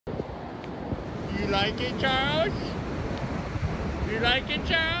You like it, Charles? You like it,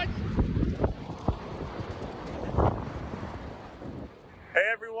 Charles? Hey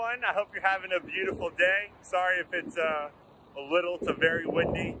everyone, I hope you're having a beautiful day. Sorry if it's a little to very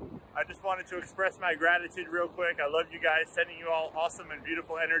windy. I just wanted to express my gratitude real quick. I love you guys, sending you all awesome and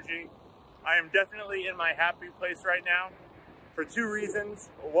beautiful energy. I am definitely in my happy place right now for two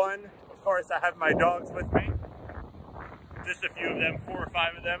reasons. One, of course, I have my dogs with me. Just a few of them, 4 or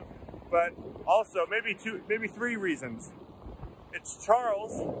 5 of them. But also, maybe three reasons. It's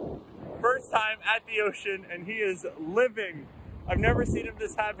Charles, first time at the ocean, and he is living. I've never seen him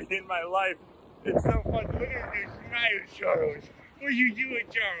this happy in my life. It's so fun. Look at this smile, Charles. What are you doing,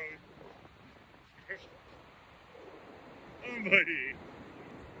 Charles? Oh, buddy.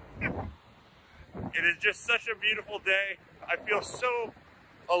 It is just such a beautiful day. I feel so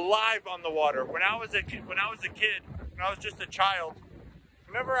alive on the water. When I was a kid, when I was just a child,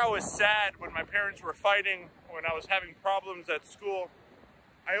 whenever I was sad, when my parents were fighting, when I was having problems at school,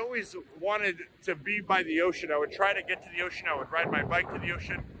 I always wanted to be by the ocean. I would try to get to the ocean. I would ride my bike to the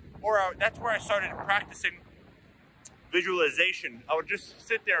ocean. That's where I started practicing visualization. I would just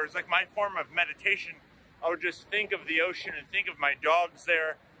sit there. It was like my form of meditation. I would just think of the ocean and think of my dogs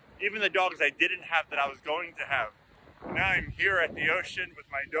there, even the dogs I didn't have that I was going to have. Now I'm here at the ocean with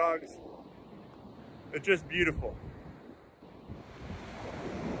my dogs. It's just beautiful.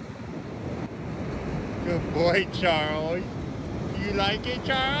 Good boy, Charles. You like it,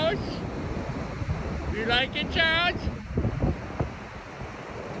 Charles? You like it, Charles?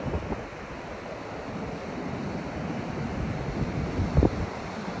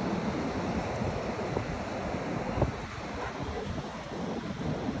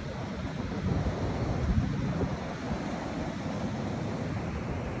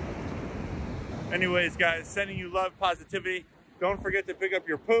 Anyways, guys, sending you love, positivity. Don't forget to pick up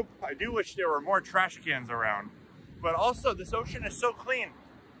your poop. I do wish there were more trash cans around. But also, this ocean is so clean.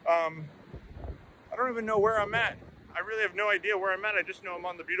 I don't even know where I'm at. I really have no idea where I'm at. I just know I'm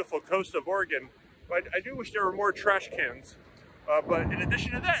on the beautiful coast of Oregon. But I do wish there were more trash cans. But in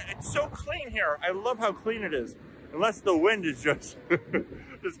addition to that, it's so clean here. I love how clean it is. Unless the wind is just,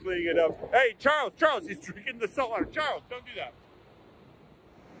 just cleaning it up. Hey, Charles, he's drinking the salt water. Charles, don't do that.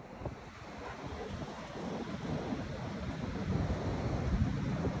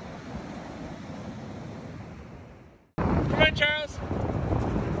 Come on, Charles.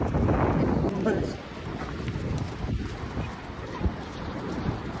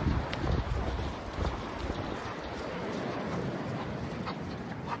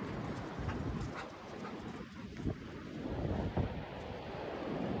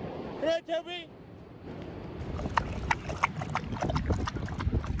 Come on, Toby.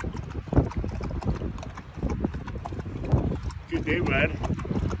 Good day, bud.